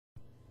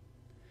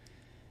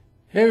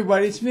Hey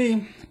everybody, it's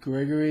me,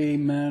 Gregory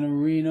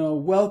Mannarino.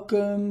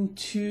 Welcome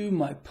to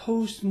my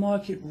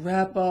post-market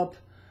wrap-up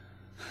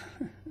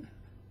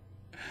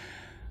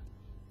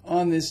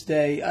on this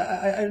day.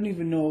 I don't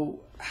even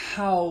know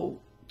how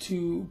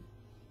to,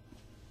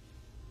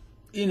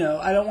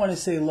 I don't want to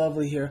say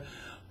lovely here.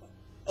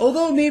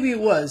 Although maybe it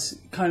was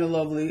kind of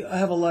lovely. I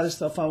have a lot of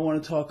stuff I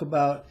want to talk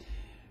about.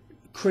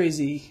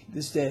 Crazy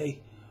this day.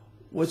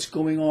 What's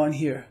going on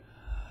here?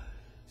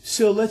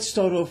 So let's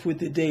start off with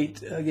the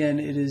date. Again,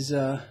 it is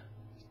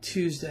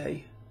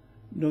Tuesday,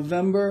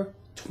 November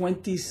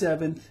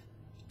 27th,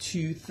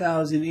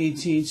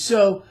 2018.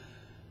 So,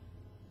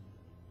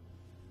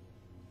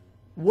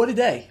 what a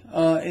day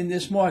in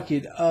this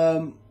market.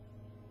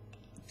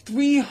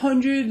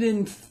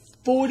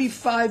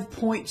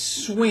 345-point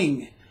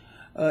swing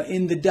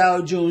in the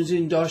Dow Jones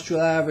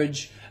Industrial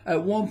Average.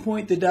 At one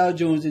point, the Dow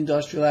Jones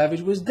Industrial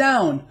Average was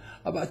down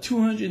about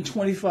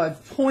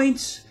 225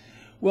 points.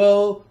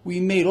 Well, we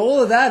made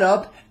all of that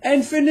up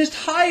and finished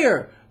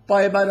higher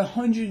by about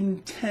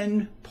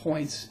 110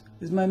 points.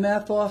 Is my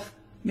math off?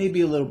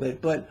 Maybe a little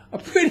bit, but a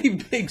pretty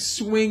big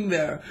swing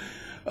there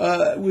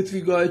with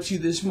regard to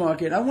this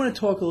market. I want to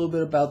talk a little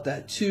bit about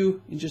that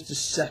too in just a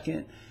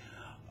second.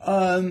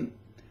 Bond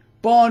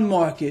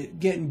market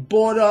getting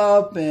bought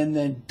up and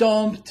then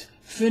dumped,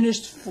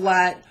 finished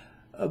flat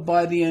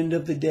by the end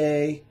of the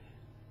day.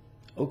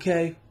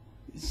 Okay?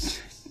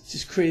 It's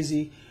just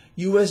crazy.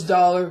 U.S.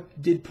 dollar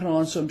did put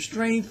on some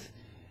strength.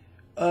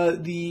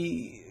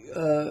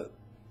 The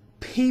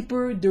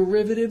paper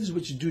derivatives,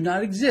 which do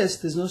not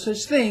exist, there's no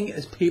such thing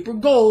as paper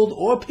gold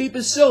or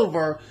paper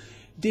silver,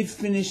 did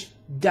finish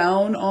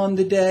down on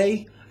the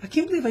day. I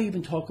can't believe I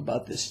even talk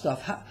about this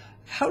stuff.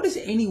 How does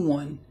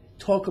anyone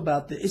talk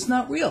about this? It's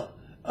not real.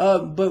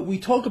 But we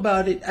talk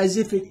about it as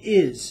if it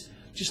is,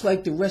 just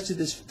like the rest of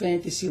this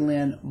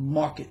fantasyland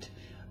market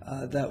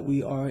that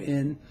we are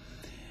in.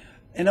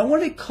 And I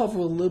want to cover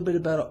a little bit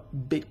about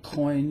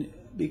Bitcoin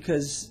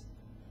because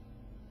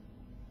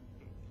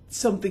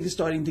something is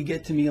starting to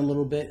get to me a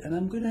little bit, and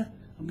I'm gonna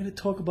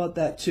talk about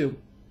that too.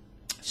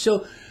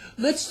 So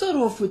let's start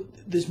off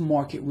with this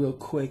market real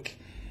quick.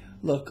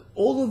 Look,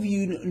 all of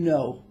you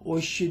know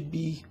or should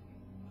be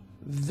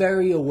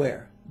very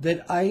aware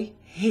that I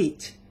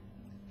hate,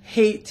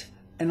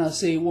 and I'll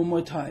say it one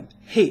more time,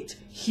 hate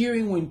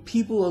hearing when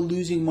people are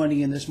losing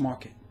money in this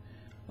market.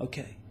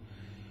 Okay.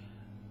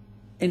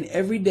 And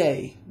every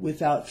day,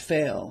 without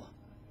fail,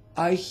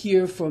 I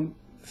hear from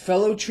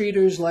fellow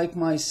traders like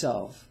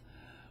myself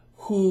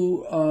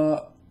who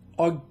are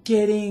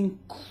getting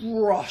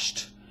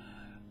crushed,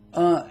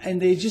 and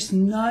they're just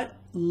not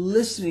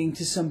listening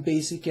to some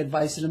basic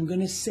advice. And I'm going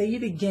to say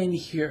it again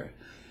here.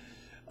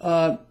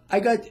 I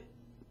got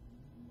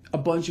a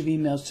bunch of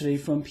emails today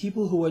from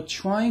people who are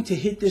trying to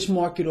hit this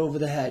market over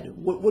the head.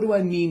 What do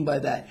I mean by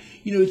that?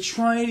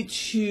 Trying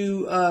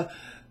to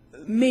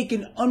make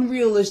an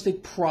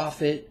unrealistic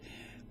profit,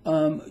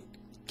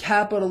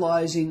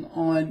 capitalizing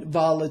on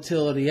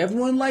volatility.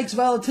 Everyone likes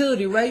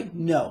volatility, right?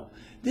 No.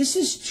 This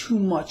is too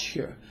much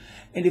here.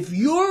 And if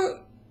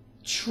you're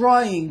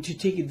trying to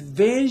take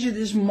advantage of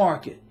this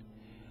market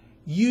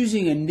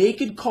using a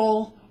naked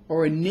call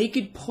or a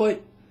naked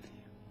put,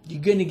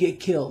 you're going to get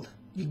killed.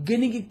 You're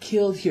going to get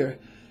killed here.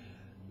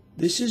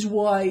 This is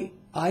why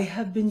I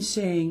have been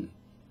saying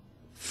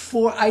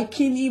I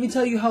can't even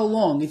tell you how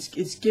long.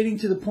 It's getting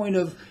to the point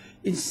of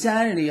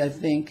insanity, I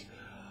think.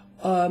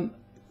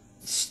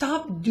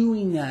 Stop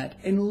doing that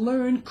and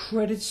learn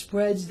credit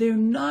spreads. They're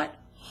not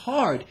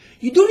hard.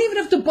 You don't even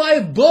have to buy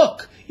a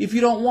book if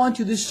you don't want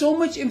to. There's so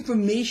much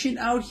information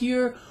out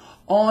here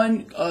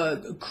on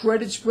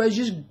credit spreads.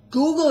 Just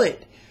Google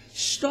it.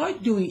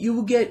 Start doing it. You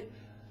will get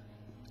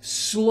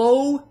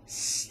slow,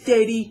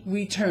 steady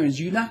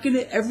returns.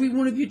 Every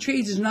one of your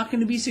trades is not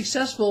going to be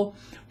successful.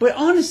 But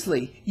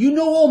honestly, you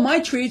know all my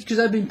trades because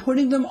I've been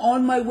putting them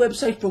on my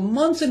website for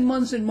months and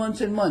months and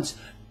months and months.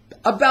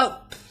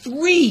 About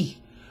 3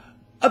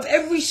 of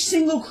every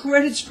single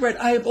credit spread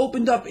I have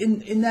opened up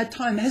in that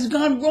time has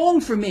gone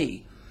wrong for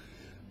me.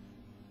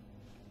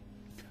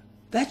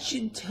 That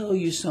should tell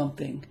you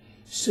something.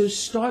 So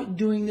start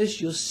doing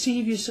this. You'll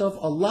save yourself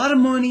a lot of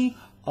money,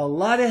 a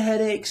lot of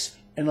headaches,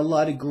 and a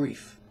lot of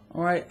grief.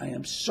 All right? I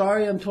am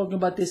sorry I'm talking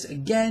about this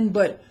again,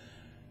 but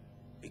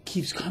it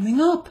keeps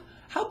coming up.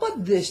 How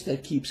about this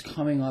that keeps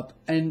coming up?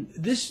 And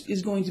this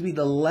is going to be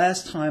the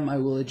last time I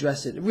will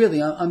address it.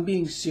 Really, I'm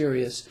being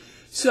serious.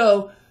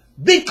 So,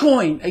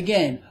 Bitcoin,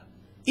 again.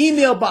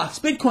 Email box,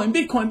 Bitcoin,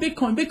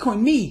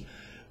 me.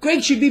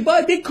 Greg, should we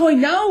buy Bitcoin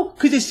now?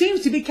 Because it seems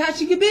to be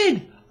catching a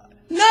bid.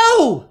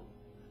 No!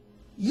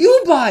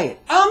 You buy it.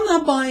 I'm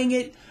not buying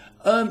it.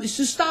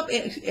 So stop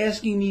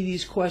asking me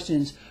these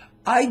questions.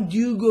 I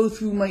do go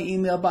through my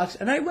email box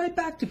and I write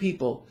back to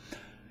people.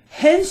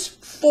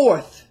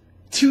 Henceforth,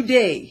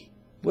 today,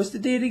 what's the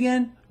date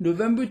again?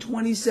 November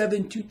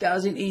 27,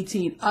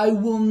 2018. I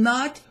will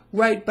not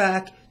write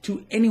back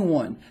to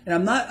anyone. And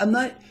I'm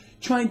not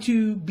trying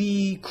to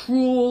be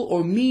cruel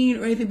or mean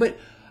or anything, but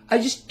I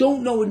just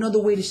don't know another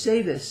way to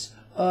say this.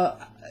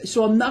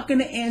 So I'm not going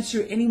to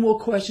answer any more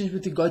questions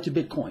with regard to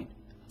Bitcoin.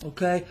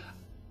 Okay?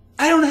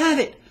 I don't have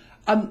it.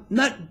 I'm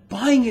not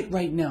buying it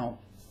right now.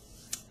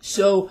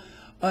 So,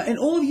 and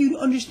all of you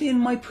understand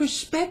my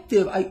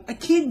perspective. I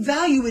can't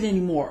value it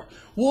anymore.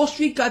 Wall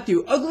Street got their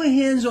ugly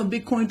hands on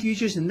Bitcoin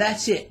futures, and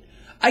that's it.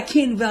 I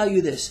can't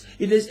value this.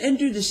 It has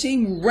entered the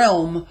same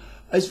realm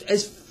as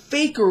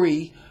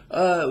fakery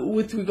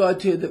with regard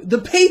to the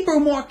paper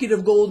market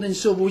of gold and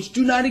silver, which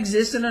do not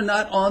exist and are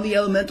not on the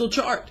elemental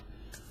chart.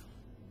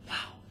 Wow.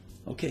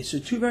 Okay, so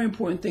two very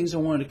important things I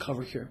wanted to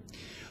cover here.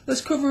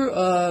 Let's cover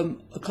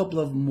a couple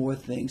of more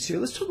things here.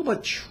 Let's talk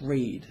about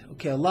trade.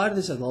 Okay, a lot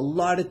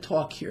of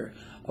talk here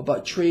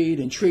about trade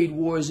and trade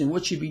wars and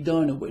what should be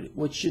done and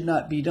what should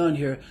not be done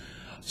here.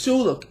 So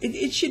look,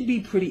 it should be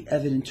pretty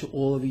evident to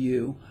all of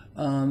you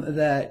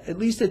that at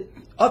least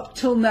up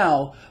till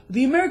now,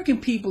 the American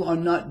people are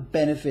not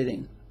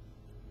benefiting.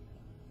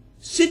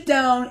 Sit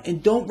down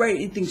and don't write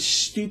anything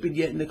stupid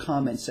yet in the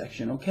comment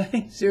section,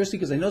 okay? Seriously,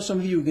 because I know some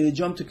of you are going to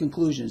jump to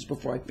conclusions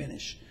before I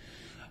finish.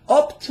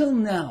 Up till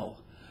now,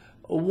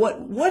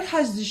 what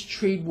has this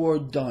trade war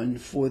done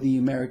for the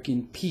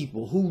American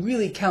people, who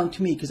really count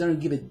to me, because I don't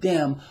give a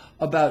damn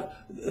about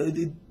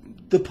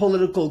the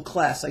political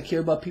class. I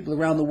care about people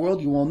around the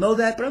world. You all know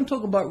that. But I'm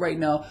talking about right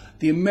now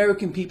the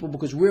American people,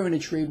 because we're in a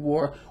trade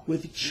war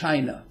with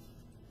China.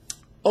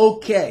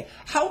 Okay.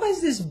 How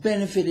has this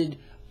benefited,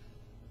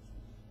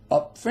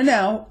 up for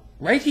now,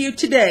 right here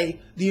today,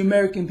 the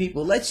American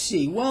people? Let's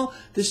see. Well,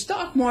 the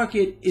stock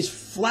market is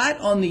flat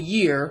on the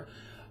year,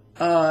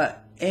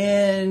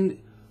 and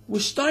we're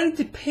starting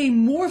to pay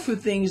more for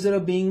things that are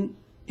being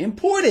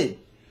imported.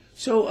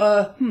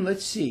 So,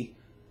 let's see.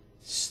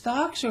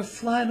 Stocks are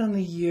flat on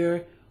the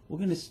year.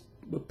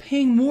 We're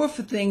paying more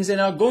for things and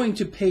are going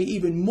to pay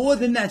even more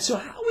than that. So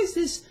how is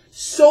this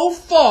so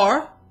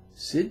far,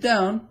 sit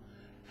down,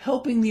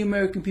 helping the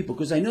American people?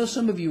 Because I know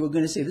some of you are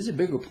going to say, there's a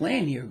bigger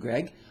plan here,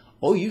 Greg.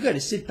 Oh, you got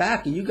to sit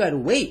back and you got to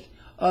wait.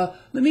 Let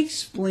me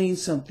explain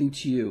something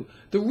to you.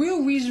 The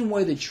real reason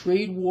why the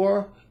trade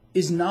war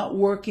is not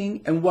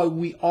working and why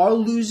we are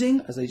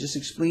losing, as I just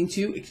explained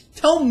to you,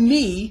 tell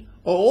me,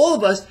 or all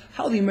of us,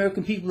 how the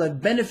American people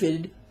have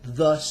benefited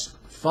thus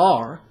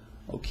far,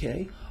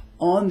 okay,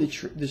 on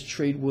this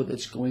trade war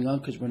that's going on,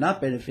 because we're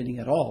not benefiting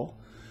at all.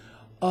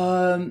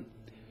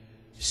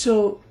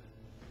 So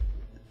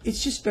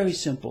it's just very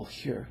simple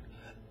here.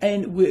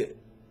 And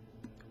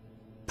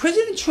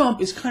President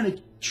Trump is kind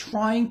of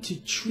trying to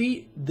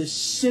treat the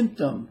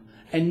symptom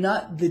and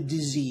not the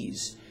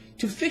disease.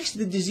 To fix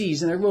the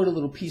disease, and I wrote a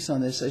little piece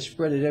on this, I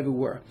spread it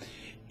everywhere,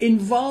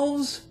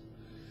 involves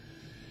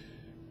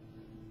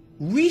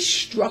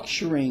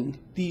restructuring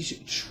these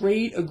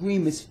trade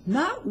agreements,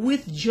 not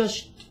with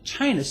just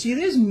China. See,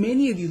 there's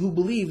many of you who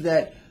believe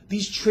that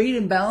these trade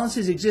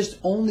imbalances exist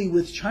only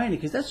with China,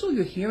 because that's all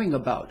you're hearing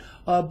about.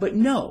 But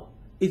no,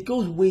 it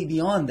goes way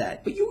beyond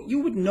that. But you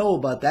wouldn't know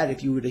about that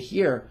if you were to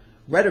hear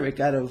rhetoric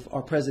out of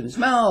our president's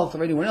mouth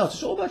or anyone else.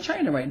 It's all about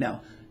China right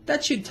now.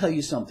 That should tell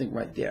you something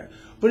right there.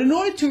 But in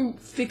order to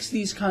fix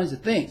these kinds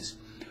of things,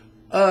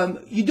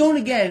 you don't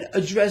again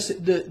address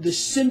the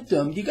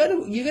symptom. You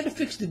gotta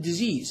fix the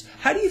disease.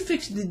 How do you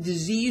fix the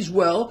disease?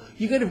 Well,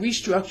 you gotta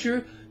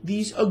restructure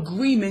these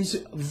agreements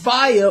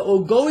via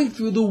or going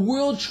through the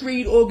World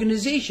Trade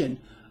Organization.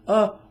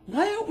 Why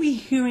aren't we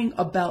hearing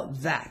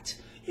about that?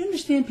 You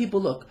understand,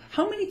 people, look,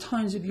 how many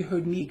times have you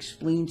heard me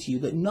explain to you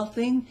that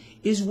nothing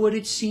is what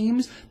it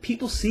seems?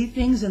 People see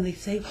things and they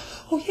say,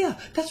 oh yeah,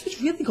 that's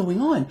what's really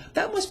going on.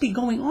 That must be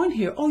going on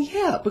here. Oh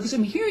yeah, because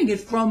I'm hearing it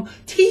from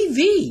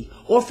TV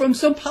or from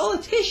some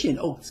politician.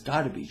 Oh, it's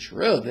got to be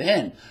true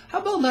then. How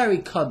about Larry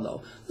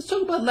Kudlow? Let's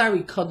talk about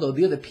Larry Kudlow,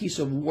 the other piece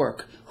of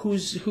work,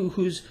 who's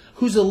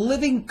a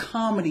living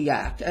comedy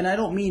act. And I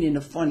don't mean in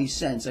a funny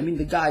sense. I mean,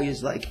 the guy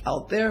is like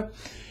out there.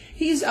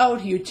 He's out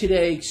here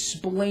today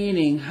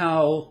explaining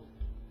how,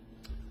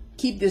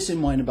 keep this in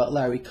mind about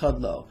Larry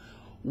Kudlow,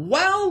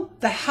 while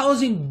the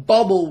housing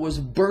bubble was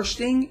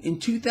bursting in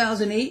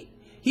 2008,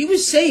 he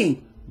was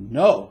saying,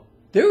 no,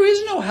 there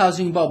is no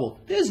housing bubble.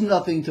 There's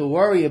nothing to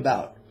worry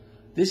about.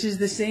 This is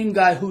the same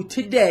guy who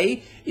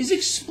today is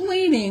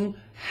explaining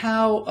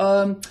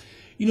how,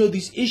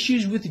 these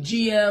issues with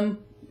GM,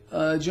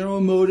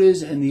 General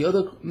Motors, and the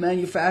other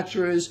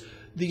manufacturers,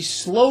 the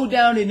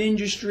slowdown in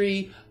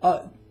industry,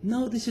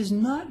 no, this is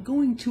not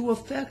going to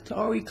affect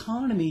our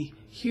economy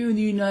here in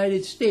the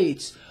United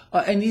States.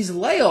 And these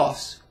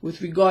layoffs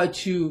with regard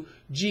to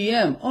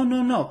GM, oh,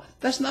 no,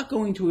 that's not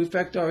going to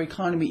affect our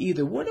economy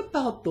either. What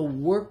about the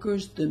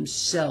workers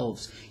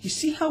themselves? You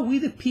see how we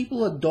the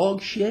people are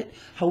dog shit?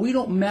 How we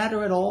don't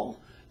matter at all?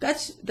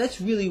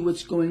 That's really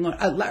what's going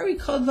on. Larry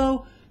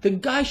Kudlow, the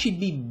guy should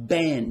be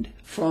banned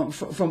from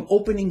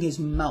opening his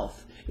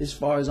mouth, as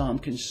far as I'm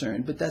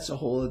concerned. But that's a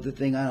whole other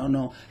thing. I don't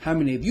know how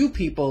many of you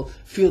people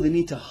feel the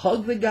need to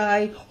hug the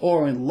guy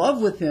or are in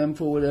love with him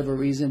for whatever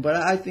reason. But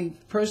I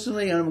think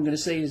personally, and I'm going to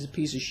say he's a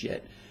piece of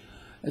shit.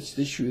 That's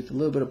the truth. A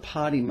little bit of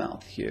potty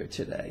mouth here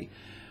today.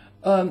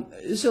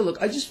 So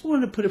look, I just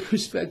wanted to put a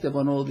perspective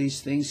on all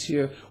these things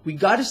here. We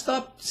got to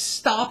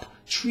stop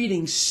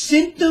treating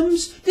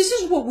symptoms. This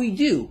is what we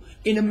do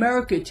in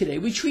America today.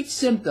 We treat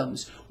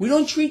symptoms. We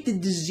don't treat the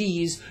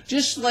disease,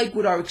 just like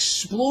with our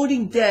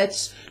exploding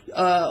debts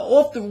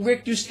off the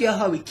Richter scale,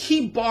 how we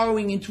keep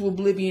borrowing into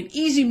oblivion,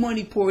 easy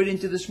money poured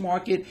into this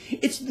market.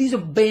 These are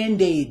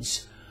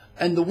Band-Aids.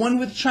 And the one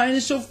with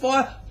China so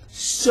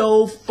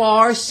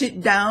far,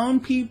 sit down,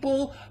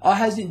 people,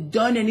 hasn't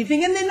done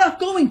anything, and they're not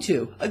going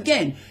to.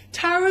 Again,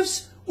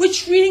 tariffs, we're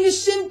treating a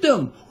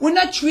symptom. We're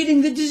not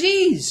treating the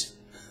disease.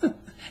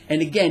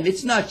 And again,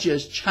 it's not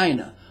just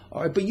China,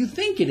 all right, but you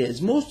think it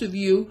is. Most of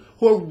you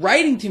who are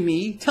writing to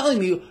me, telling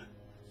me,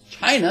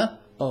 China,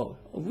 oh,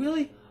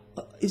 really?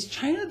 Is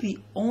China the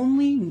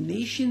only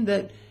nation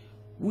that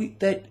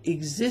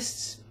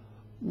exists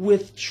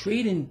with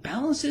trade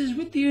imbalances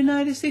with the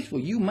United States?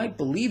 Well, you might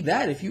believe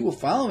that if you were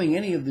following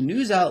any of the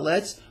news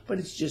outlets, but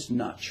it's just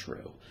not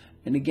true.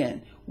 And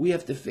again, we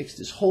have to fix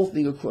this whole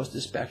thing across the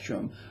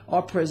spectrum.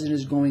 Our president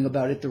is going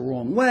about it the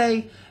wrong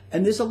way,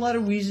 and there's a lot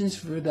of reasons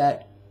for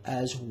that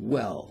as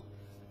well.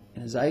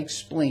 And as I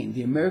explained,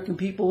 the American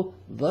people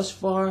thus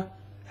far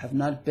have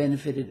not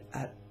benefited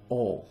at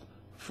all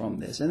from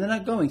this, and they're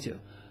not going to.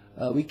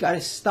 We got to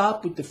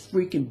stop with the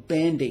freaking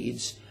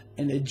Band-Aids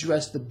and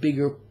address the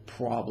bigger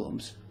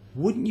problems.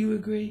 Wouldn't you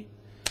agree?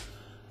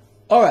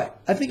 All right,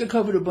 I think I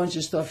covered a bunch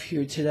of stuff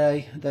here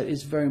today that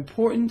is very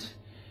important.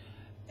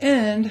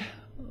 And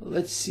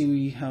let's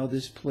see how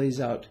this plays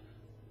out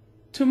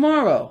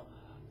tomorrow.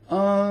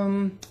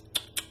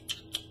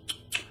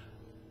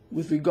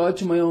 With regard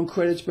to my own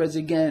credit spreads,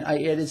 again,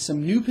 I added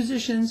some new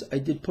positions. I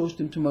did post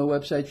them to my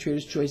website,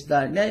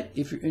 traderschoice.net.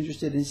 If you're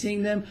interested in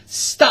seeing them,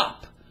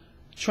 stop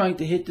trying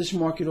to hit this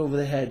market over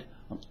the head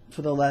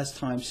for the last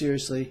time.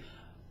 Seriously,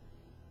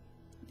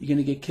 you're going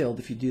to get killed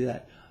if you do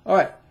that. All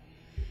right.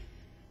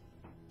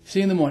 See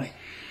you in the morning.